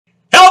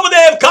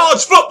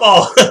college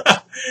football.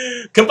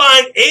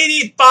 Combined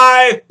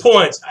 85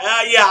 points.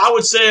 Yeah, I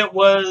would say it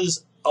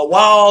was a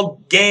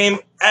wild game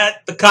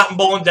at the Cotton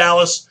Bowl in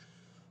Dallas.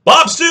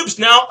 Bob Stoops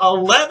now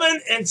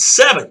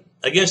 11-7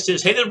 against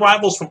his hated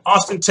rivals from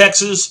Austin,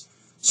 Texas.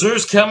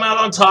 Sooners come out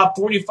on top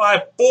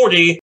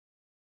 45-40.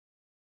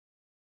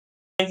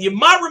 And you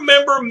might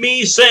remember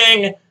me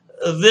saying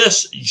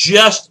this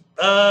just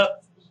a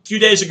few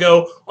days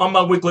ago on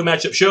my weekly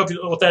matchup show. If you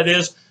don't know what that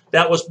is,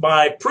 that was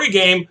my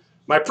pregame,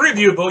 my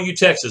preview of OU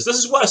Texas. This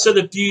is what I said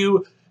a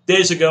few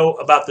days ago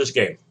about this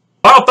game.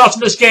 Final thoughts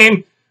on this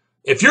game.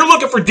 If you're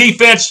looking for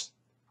defense,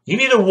 you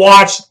need to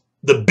watch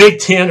the Big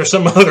Ten or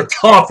some other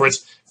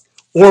conference,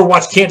 or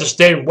watch Kansas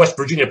State and West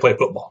Virginia play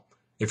football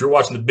if you're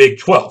watching the Big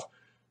 12.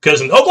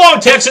 Because in Oklahoma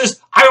and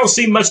Texas, I don't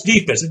see much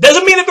defense. It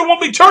doesn't mean that there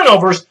won't be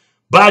turnovers,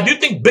 but I do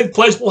think big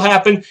plays will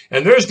happen,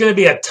 and there's going to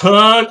be a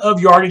ton of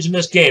yardage in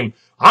this game.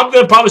 I'm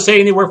going to probably say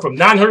anywhere from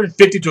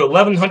 950 to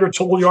 1,100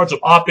 total yards of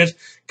offense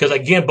because,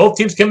 again, both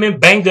teams come in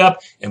banged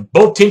up, and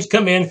both teams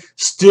come in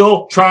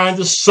still trying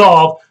to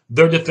solve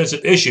their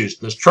defensive issues.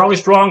 Does Charlie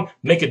Strong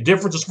make a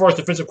difference as far as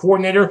defensive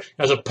coordinator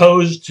as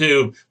opposed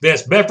to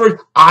Vance Bedford?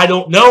 I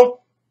don't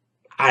know.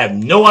 I have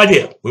no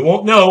idea. We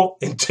won't know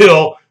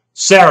until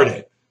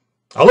Saturday.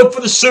 I look for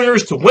the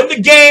Sooners to win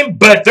the game,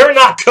 but they're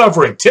not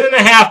covering.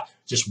 10.5,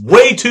 just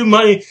way too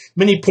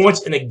many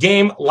points in a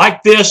game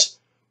like this.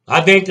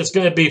 I think it's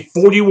going to be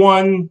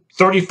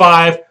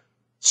 41-35.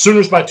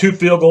 Sooners by 2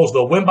 field goals.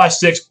 They'll win by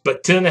 6,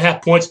 but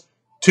 10.5 points,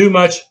 too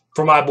much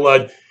for my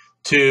blood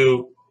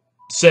to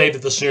say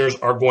that the Sooners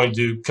are going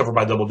to cover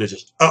by double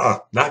digits.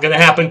 Not going to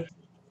happen.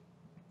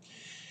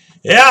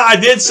 Yeah, I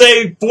did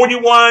say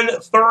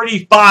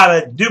 41-35.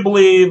 I do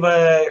believe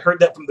I heard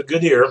that from the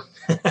good ear.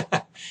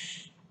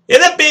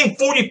 Ended up being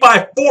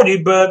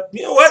 45-40, but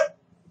you know what?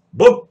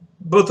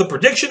 Both the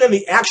prediction and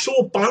the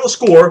actual final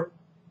score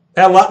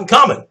had a lot in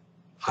common.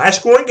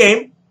 High-scoring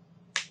game,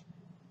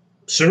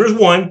 Sooners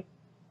won,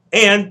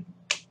 and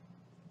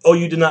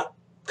OU did not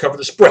cover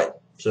the spread.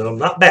 So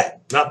not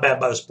bad. Not bad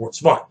by the sports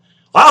fun.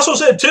 I also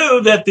said,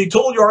 too, that the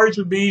total yardage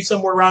would be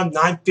somewhere around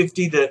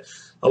 950 to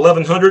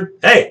 1,100.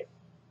 Hey,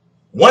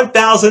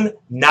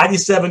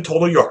 1,097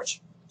 total yards.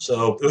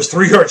 So it was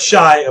 3 yards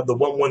shy of the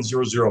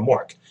 1,100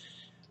 mark.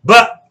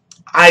 But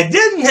I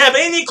didn't have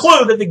any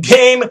clue that the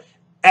game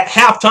at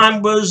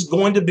halftime was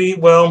going to be,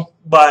 well,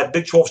 by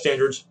Big 12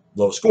 standards,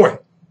 low scoring.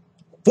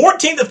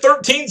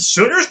 14-13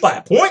 Sooners by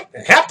a point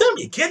at halftime? Are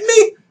you kidding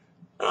me?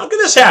 How could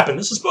this happen?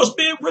 This is supposed to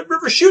be a Red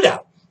River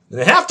Shootout. And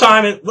at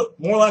halftime, it looked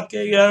more like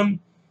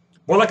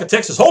a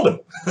Texas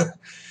Hold'em.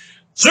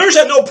 Sooners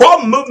had no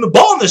problem moving the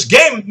ball in this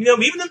game. You know,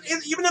 even in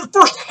the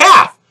first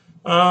half,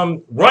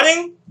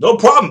 running, no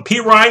problem.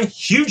 Perine,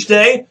 huge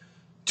day,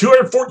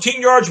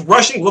 214 yards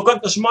rushing, looked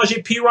like the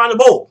Samaje Perine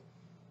of old.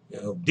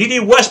 You know,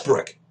 DeDe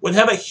Westbrook would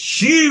have a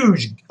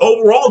huge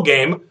overall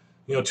game.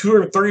 You know,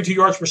 232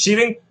 yards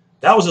receiving.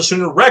 That was a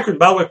Sooner record.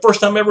 By the way,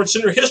 first time ever in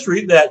Sooner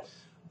history that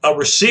a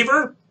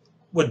receiver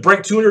would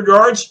break 200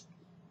 yards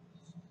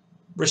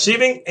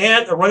receiving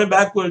and a running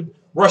back would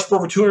rush for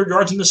over 200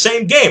 yards in the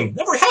same game.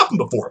 Never happened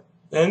before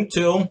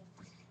until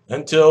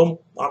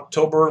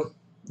October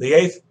the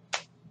 8th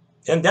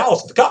in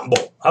Dallas at the Cotton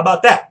Bowl. How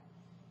about that?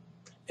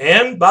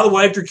 And, by the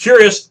way, if you're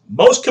curious,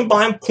 most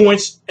combined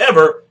points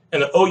ever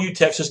in an OU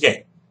Texas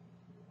game.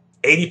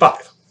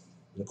 85.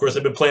 And of course,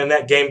 they've been playing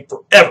that game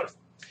forever.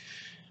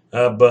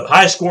 But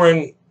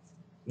highest-scoring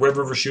Red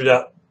River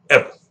Shootout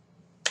ever.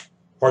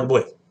 Hard to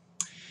believe.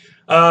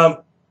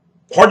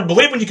 Hard to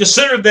believe when you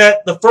consider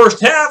that the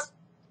first half,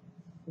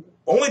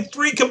 only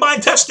 3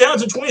 combined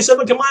touchdowns and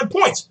 27 combined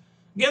points.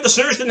 Again, the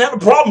Sooners didn't have a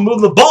problem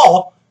moving the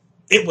ball.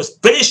 It was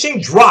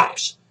finishing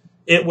drives.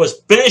 It was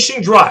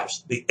finishing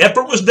drives. The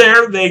effort was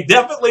there. They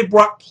definitely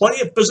brought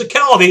plenty of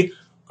physicality,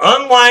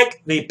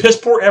 unlike the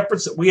piss-poor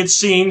efforts that we had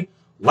seen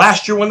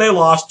last year when they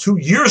lost, 2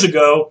 years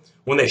ago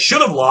when they should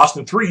have lost,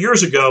 and 3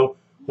 years ago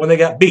when they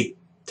got beat.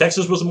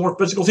 Texas was a more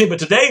physical team, but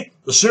today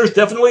the Sooners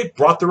definitely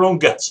brought their own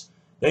guts.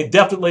 They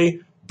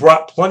definitely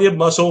brought plenty of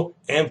muscle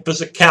and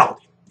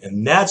physicality,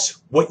 and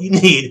that's what you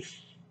need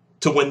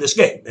to win this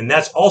game. And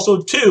that's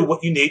also, too,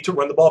 what you need to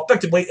run the ball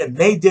effectively, and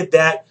they did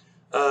that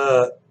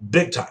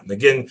big time.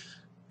 Again,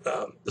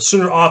 the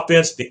Sooner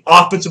offense, the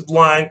offensive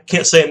line,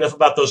 can't say enough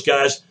about those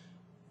guys.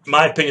 In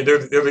my opinion, they're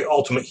the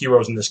ultimate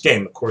heroes in this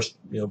game. Of course,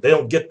 you know, they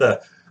don't get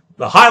the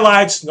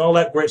highlights and all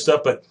that great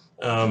stuff, but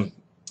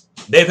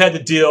they've had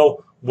to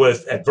deal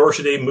with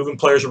adversity, moving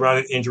players around,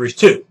 and injuries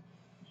too.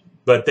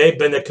 But they've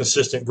been a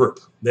consistent group.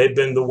 They've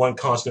been the one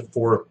constant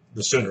for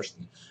the Sooners.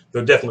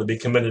 They'll definitely be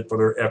commended for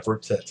their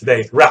efforts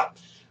today throughout.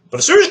 But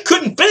the Sooners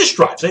couldn't finish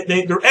drives.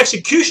 Their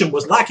execution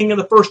was lacking in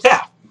the first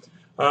half.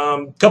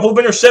 A couple of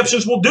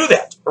interceptions will do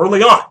that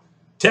early on.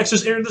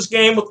 Texas entered this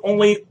game with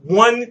only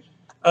 1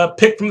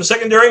 pick from the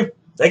secondary.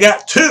 They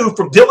got 2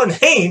 from Dylan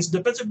Haynes,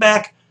 defensive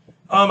back,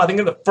 I think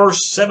in the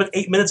first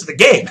 7-8 minutes of the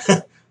game.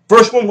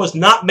 First one was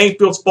not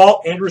Mayfield's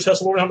fault. Andrews has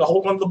to learn how to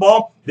hold on to the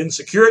ball. Didn't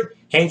secure it.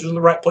 Haynes was in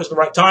the right place at the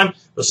right time.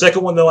 The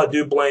second one, though, I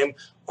do blame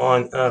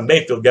on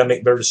Mayfield. Got to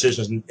make better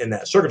decisions in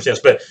that circumstance.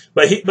 But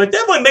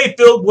definitely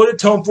Mayfield would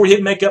atone for it.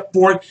 He'd make up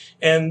for it.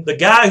 And the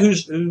guy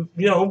who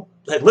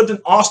had lived in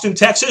Austin,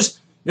 Texas,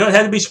 it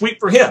had to be sweet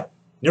for him.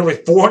 Nearly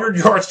 400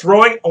 yards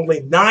throwing,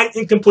 only 9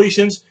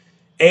 incompletions.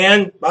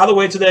 And, by the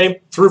way,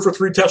 today, threw for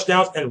 3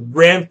 touchdowns and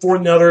ran for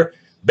another.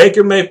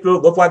 Baker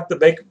Mayfield looked like the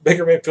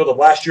Baker Mayfield of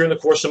last year. And,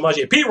 of course,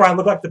 Samaje Perine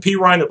looked like the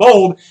Perine of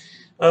old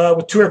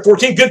with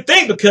 214. Good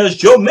thing, because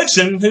Joe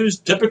Mixon, who's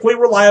typically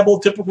reliable,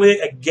 typically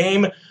a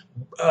game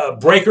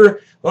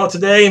breaker, well,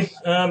 today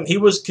he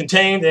was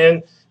contained,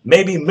 and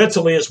maybe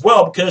mentally as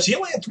well, because he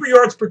only had 3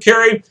 yards per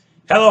carry.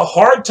 Had a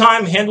hard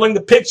time handling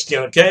the pigskin,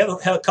 okay?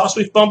 Had a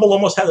costly fumble,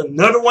 almost had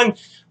another one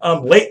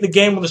late in the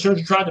game when the Sooners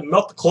were trying to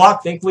melt the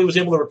clock. Thankfully, he was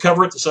able to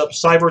recover it to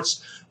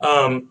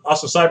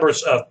Austin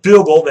Seibert's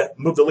field goal that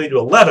moved the lead to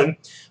 11.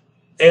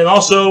 And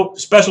also,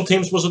 special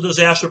teams was a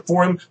disaster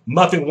for him,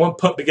 muffing one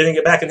punt, but getting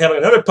it back and having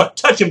another punt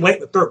touch him late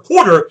in the third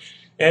quarter,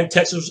 and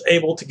Texas was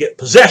able to get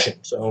possession.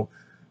 So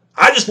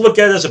I just look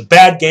at it as a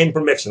bad game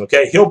for Mixon,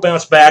 okay? He'll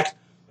bounce back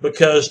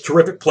because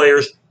terrific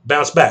players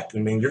bounce back. I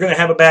mean, you're going to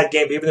have a bad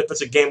game, even if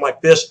it's a game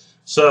like this.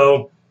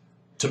 So,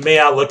 to me,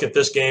 I look at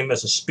this game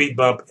as a speed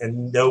bump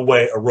and no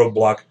way a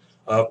roadblock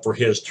for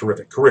his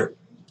terrific career.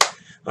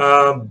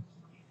 But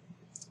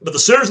the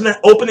Sooners in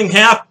that opening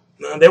half,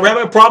 they were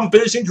having a problem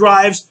finishing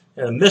drives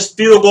and a missed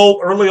field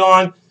goal early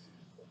on.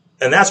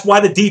 And that's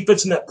why the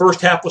defense in that first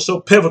half was so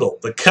pivotal.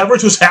 The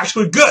coverage was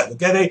actually good.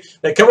 Okay,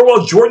 they covered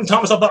well. Jordan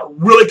Thomas, I thought,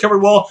 really covered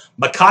well.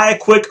 Micaiah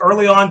Quick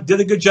early on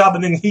did a good job,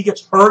 and then he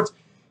gets hurt.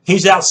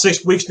 He's out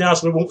 6 weeks now,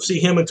 so we won't see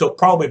him until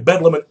probably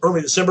Bedlam in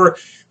early December.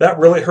 That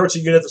really hurts a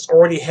unit that's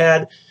already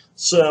had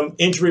some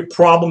injury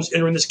problems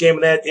entering this game,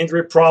 and they had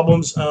injury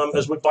problems,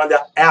 as we find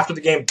out after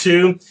the game,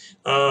 too.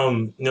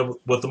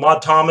 With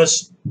Ahmad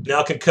Thomas,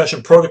 now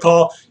concussion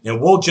protocol, and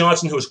Will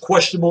Johnson, who was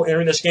questionable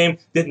entering this game,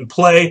 didn't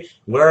play.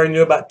 We already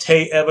knew about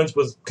Tay Evans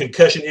with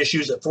concussion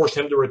issues that forced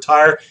him to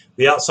retire,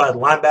 the outside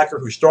linebacker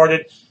who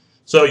started.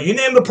 So you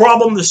name the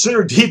problem, the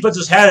Sooner defense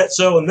has had it.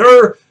 So in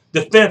their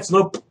defense,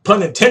 no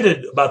pun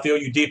intended about the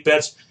OU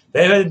defense,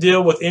 they had to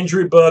deal with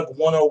injury bug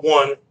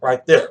 101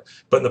 right there.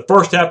 But in the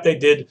first half, they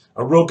did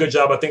a real good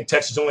job. I think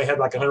Texas only had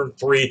like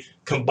 103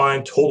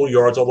 combined total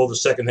yards, although the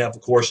second half,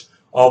 of course,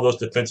 all those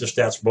defensive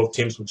stats for both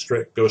teams would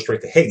go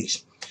straight to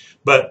Hades.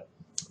 But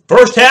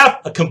first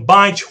half, a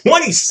combined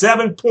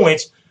 27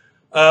 points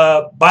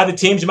by the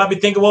teams. You might be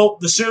thinking, well,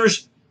 the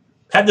Sooners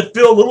had to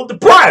feel a little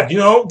deprived,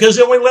 because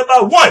they only led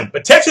by 1.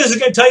 But Texas is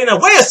going to tell you, now,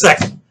 wait a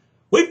second.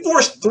 We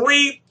forced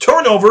 3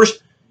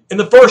 turnovers in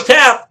the first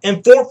half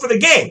and 4 for the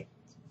game.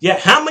 Yet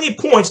how many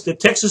points did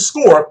Texas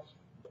score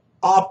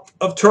off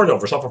of 4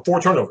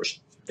 turnovers?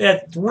 They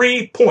had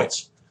 3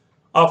 points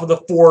off of the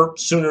 4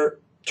 Sooner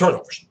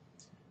turnovers.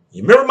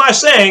 You remember my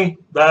saying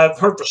that I've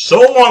heard for so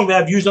long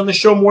that I've used on the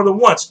show more than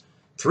once.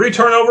 3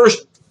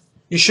 turnovers,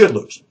 you should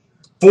lose.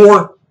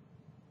 4,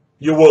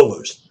 you will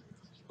lose.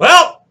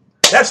 Well,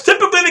 that's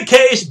typically the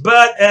case,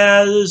 but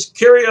as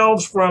Carrie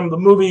Elves from the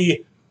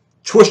movie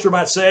Twister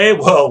might say,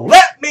 well,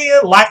 let me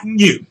enlighten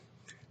you.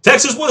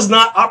 Texas was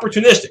not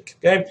opportunistic,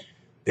 okay?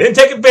 They didn't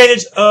take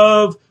advantage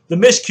of the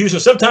miscues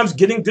and sometimes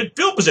getting good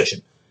field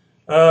position.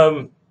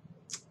 Shane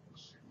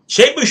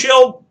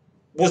Buechele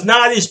was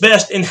not at his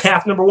best in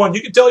half number 1.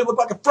 You could tell he looked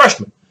like a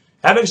freshman,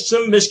 having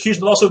some miscues,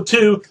 but also,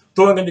 too,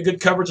 throwing into good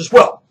coverage as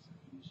well.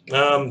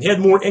 He had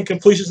more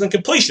incompletions than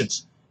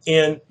completions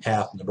in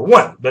half number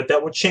 1, but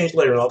that would change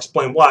later, and I'll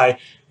explain why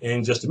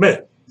in just a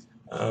minute.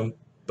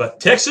 But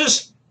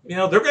Texas,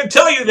 they're going to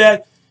tell you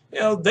that,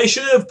 they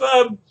should have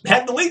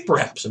had the lead,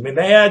 perhaps. I mean,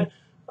 they had,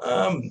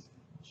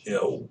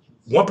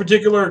 one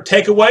particular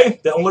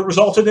takeaway that only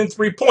resulted in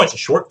 3 points, a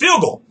short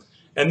field goal.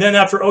 And then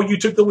after OU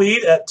took the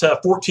lead at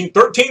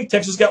 14-13,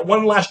 Texas got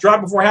one last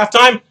drive before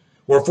halftime,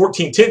 or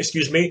 14-10,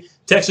 excuse me.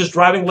 Texas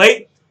driving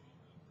late,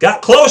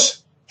 got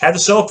close, had to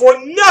settle for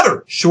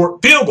another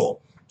short field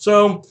goal.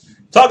 So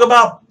talk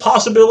about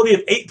possibility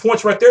of 8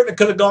 points right there that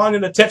could have gone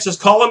in the Texas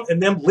column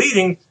and them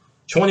leading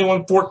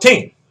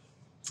 21-14.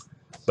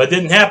 But it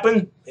didn't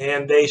happen,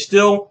 and they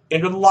still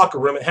entered the locker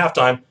room at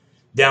halftime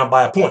down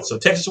by a point. So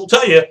Texas will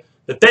tell you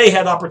that they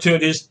had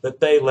opportunities that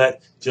they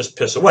let just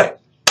piss away.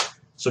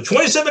 So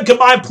 27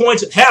 combined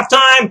points at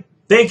halftime,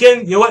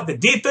 thinking, the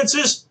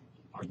defenses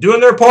are doing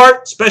their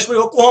part, especially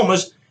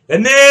Oklahoma's.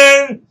 And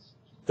then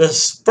the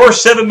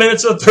first 7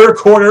 minutes of the third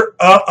quarter,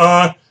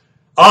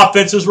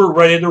 offenses were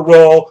ready to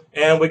roll,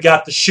 and we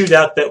got the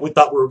shootout that we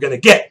thought we were going to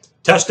get.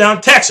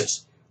 Touchdown,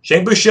 Texas.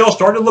 Shane Buechele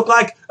started to look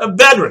like a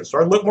veteran,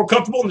 started to look more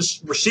comfortable, and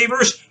the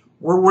receivers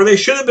were where they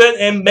should have been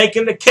and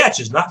making the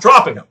catches, not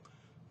dropping them.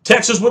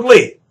 Texas would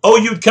lead.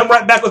 OU would come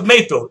right back with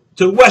Mayfield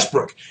to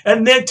Westbrook,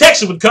 and then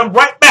Texas would come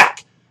right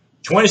back.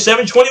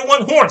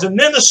 27-21 Horns, and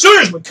then the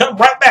Sooners would come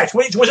right back.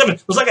 20-27.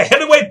 It was like a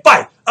heavyweight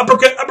fight.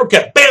 Uppercut,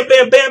 uppercut, bam,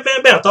 bam, bam,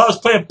 bam, bam. I thought I was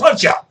playing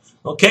Punch-Out,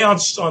 okay, on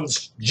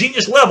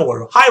genius level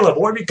or high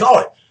level, whatever you call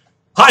it.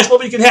 Highest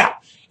level you can have.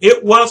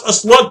 It was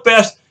a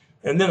slugfest,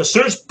 and then the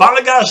Sooners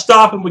finally got a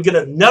stop, and we get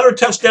another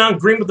touchdown.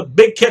 Green with a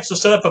big catch to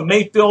set up a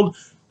Mayfield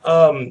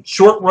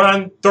short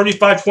run,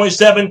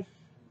 35-27.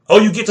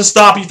 you get to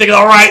stop. You think,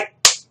 all right,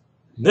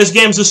 this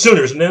game's the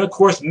Sooners. And then, of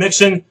course,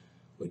 Mixon,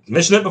 we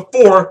mentioned it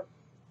before,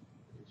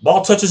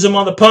 ball touches him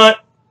on the punt.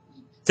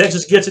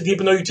 Texas gets it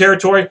deep in OU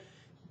territory.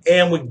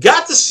 And we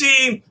got to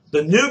see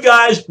the new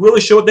guys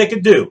really show what they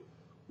could do.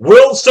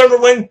 Will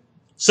Sunderland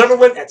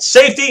at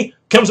safety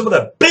comes up with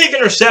a big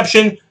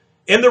interception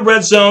in the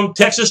red zone.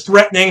 Texas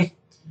threatening.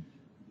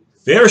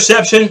 The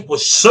interception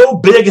was so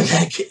big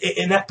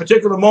in that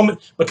particular moment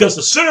because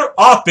the Sooner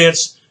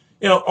offense,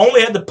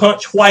 only had to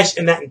punt twice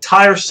in that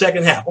entire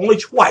second half. Only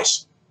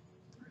twice.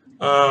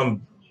 I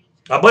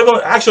believe,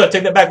 actually, I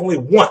take that back, only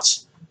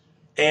once.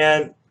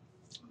 And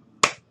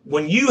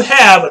when you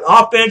have an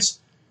offense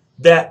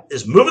that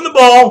is moving the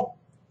ball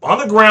on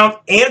the ground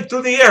and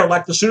through the air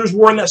like the Sooners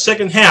were in that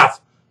second half,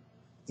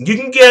 you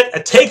can get a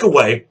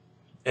takeaway.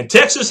 And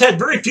Texas had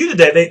very few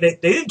today. They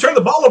didn't turn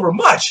the ball over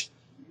much.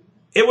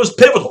 It was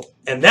pivotal.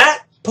 And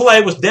that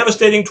play was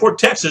devastating toward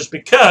Texas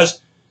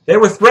because they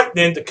were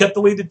threatening to cut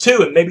the lead to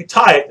 2 and maybe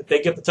tie it if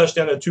they get the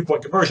touchdown and a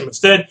 2-point conversion.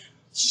 Instead,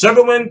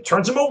 Sunderland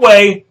turns them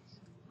away,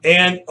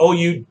 and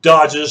OU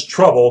dodges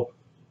trouble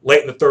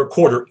late in the third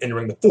quarter,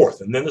 entering the fourth.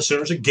 And then the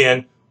Sooners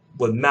again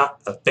would mount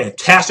a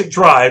fantastic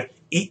drive,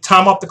 eat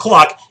time off the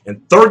clock,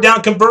 and third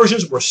down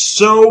conversions were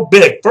so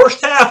big.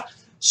 First half,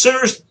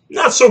 Sooners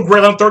not so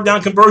great on third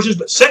down conversions,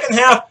 but second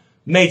half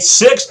made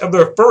 6 of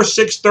their first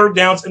 6 third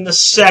downs in the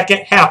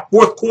second half.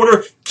 Fourth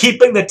quarter,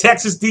 keeping the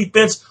Texas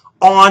defense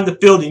on the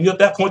field. And at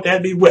that point, they had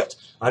to be whipped.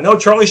 I know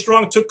Charlie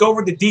Strong took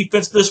over the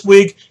defense this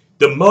week,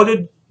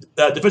 demoted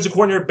defensive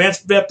coordinator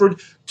Vance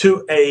Bedford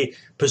to a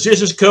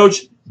positions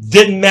coach.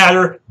 Didn't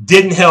matter,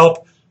 didn't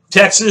help.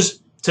 Texas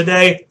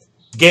today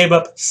gave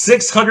up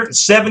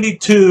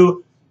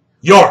 672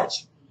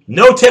 yards.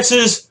 No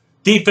Texas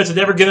defense had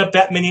ever given up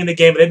that many in the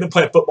game. They've been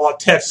playing football at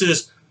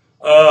Texas,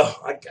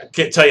 I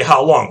can't tell you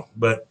how long,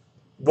 but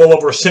well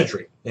over a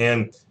century.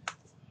 And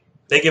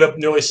they gave up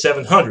nearly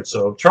 700.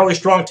 So Charlie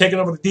Strong taking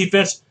over the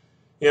defense,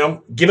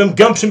 give him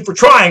gumption for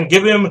trying,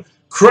 give him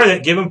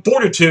credit, give him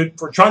fortitude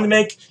for trying to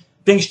make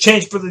things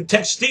change for the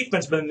Texas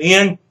defense. But in the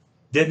end,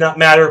 did not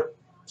matter.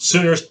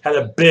 Sooners had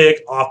a big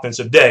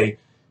offensive day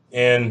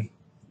and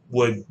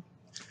would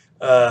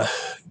get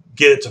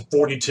it to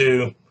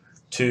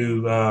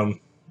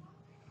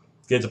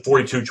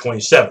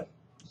 42-27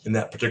 in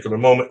that particular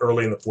moment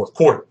early in the fourth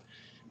quarter.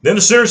 Then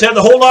the Sooners had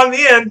to hold on in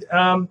the end.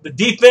 The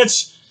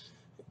defense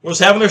was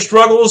having their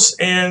struggles,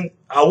 and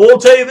I will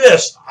tell you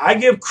this. I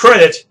give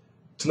credit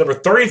to number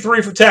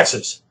 33 for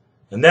Texas,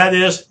 and that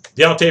is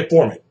DeDe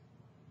Foreman.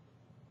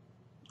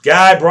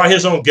 Guy brought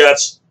his own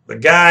guts. The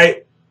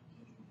guy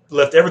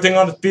left everything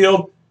on the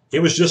field. He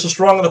was just as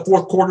strong in the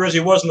fourth quarter as he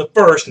was in the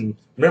first. And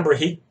remember,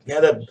 he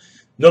had a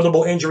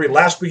notable injury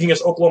last week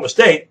against Oklahoma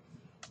State.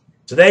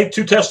 Today,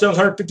 2 touchdowns,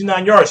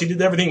 159 yards. He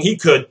did everything he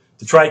could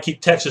to try to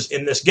keep Texas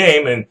in this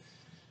game. And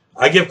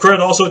I give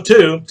credit also,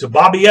 too, to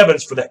Bobby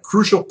Evans for that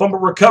crucial fumble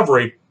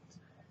recovery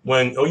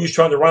when OU's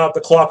trying to run out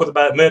the clock with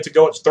about a minute to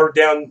go. It's third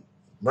down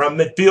around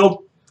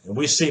midfield. And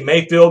we see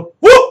Mayfield,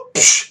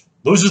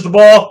 loses the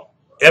ball.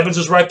 Evans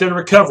is right there to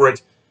recover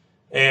it.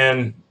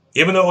 And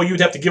even though OU would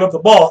have to give up the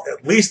ball,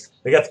 at least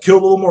they got to kill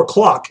a little more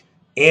clock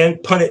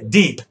and punt it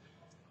deep.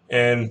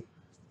 And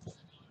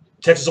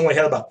Texas only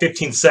had about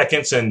 15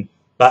 seconds and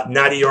about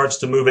 90 yards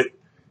to move it.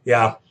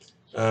 Yeah,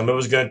 it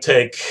was going to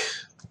take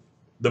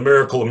the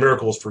miracle of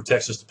miracles for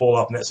Texas to pull it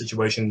off in that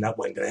situation, and that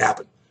wasn't going to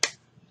happen.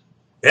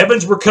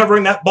 Evans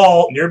recovering that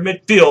ball near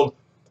midfield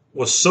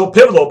was so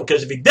pivotal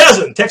because if he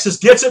doesn't, Texas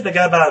gets it, they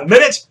got about a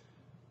minute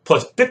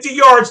plus 50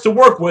 yards to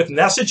work with in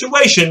that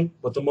situation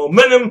with the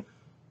momentum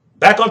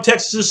back on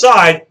Texas'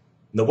 side.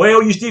 And the way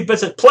OU's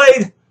defense had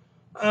played,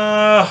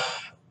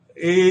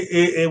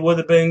 it would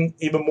have been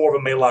even more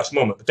of a Maylocks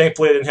moment. But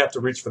thankfully, I didn't have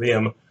to reach for the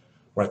M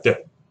right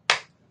there.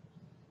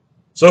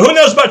 So who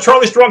knows about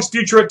Charlie Strong's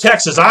future at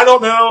Texas? I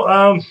don't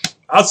know.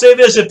 I'll say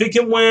this. If he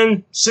can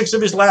win 6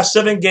 of his last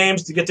 7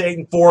 games to get to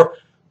 8-4,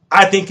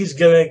 I think he's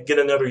going to get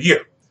another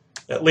year,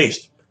 at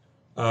least.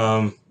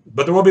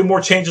 But there will be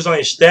more changes on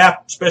his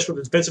staff, especially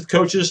with the defensive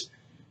coaches.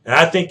 And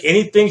I think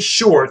anything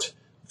short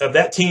of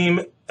that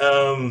team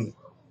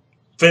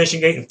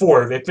finishing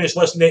 8-4, if they finish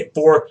less than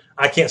 8-4,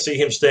 I can't see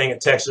him staying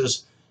at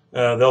Texas.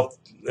 Texas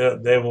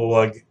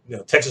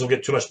will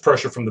get too much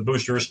pressure from the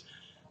boosters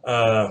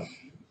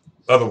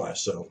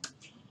otherwise. So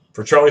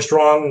for Charlie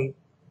Strong,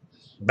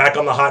 back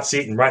on the hot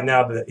seat, and right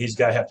now that he's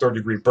got to have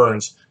third-degree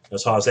burns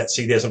as hot as that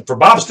seat is. And for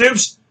Bob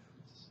Stoops,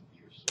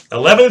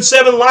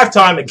 11-7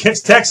 lifetime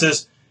against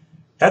Texas.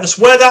 Had to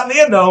sweat it out in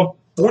the end, though,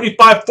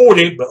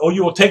 45-40, but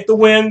OU will take the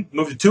win,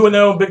 move to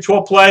 2-0 in Big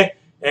 12 play,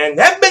 and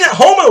they haven't been at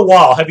home in a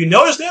while. Have you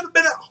noticed they haven't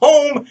been at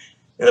home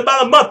in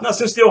about a month? Not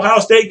since the Ohio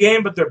State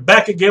game, but they're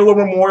back at Gaylord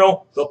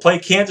Memorial. They'll play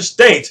Kansas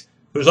State,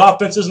 whose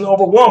offense isn't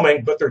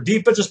overwhelming, but their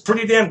defense is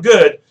pretty damn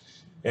good.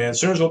 And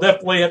Sooners will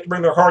definitely have to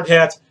bring their hard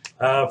hat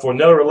for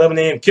another 11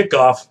 a.m.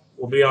 kickoff.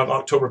 Will be on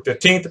October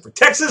 15th. And for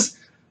Texas,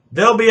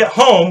 they'll be at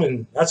home,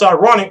 and that's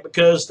ironic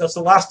because that's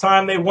the last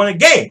time they won a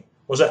game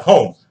was at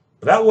home.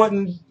 But that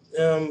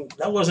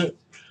wasn't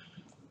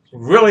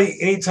really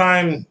any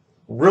time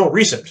real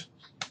recent.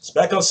 It's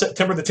back on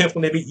September the 10th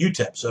when they beat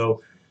UTEP.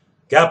 So,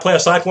 got to play a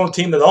Cyclone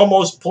team that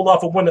almost pulled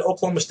off a win at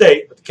Oklahoma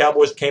State, but the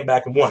Cowboys came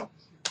back and won.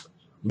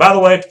 By the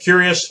way, if you're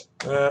curious,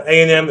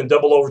 A&M in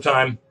double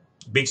overtime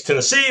beats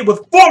Tennessee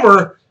with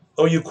former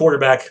OU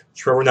quarterback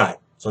Trevor Knight.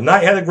 So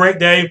Knight had a great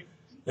day,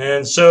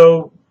 and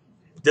so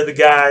did the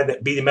guy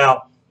that beat him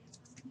out,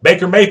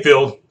 Baker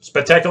Mayfield.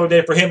 Spectacular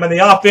day for him on the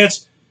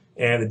offense,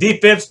 and the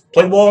defense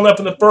played well enough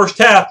in the first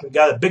half and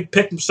got a big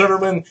pick from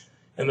Sunderland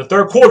in the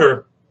third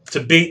quarter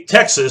to beat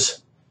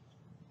Texas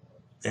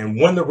and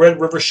win the Red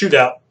River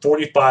Shootout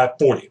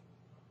 45-40.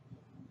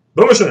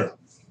 Boomer Sooner.